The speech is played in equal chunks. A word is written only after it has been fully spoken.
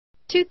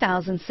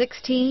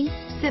2016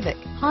 Civic,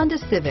 Honda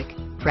Civic.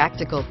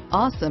 Practical,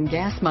 awesome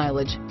gas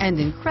mileage, and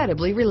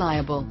incredibly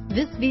reliable.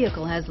 This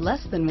vehicle has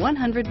less than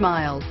 100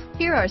 miles.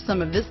 Here are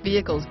some of this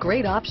vehicle's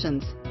great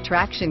options: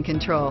 traction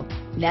control,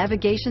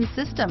 navigation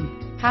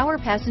system, power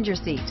passenger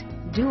seat,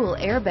 dual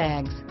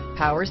airbags,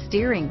 power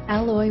steering,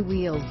 alloy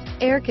wheels,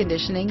 air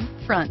conditioning,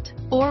 front,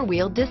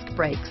 four-wheel disc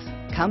brakes,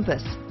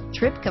 compass,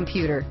 trip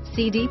computer,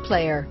 CD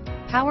player,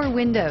 power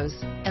windows,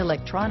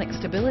 electronic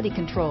stability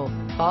control,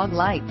 fog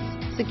lights,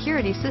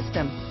 security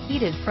system,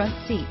 heated front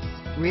seats,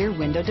 rear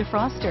window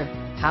defroster,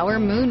 power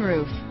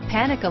moonroof,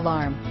 panic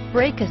alarm,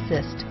 brake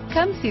assist.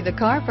 Come see the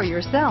car for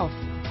yourself.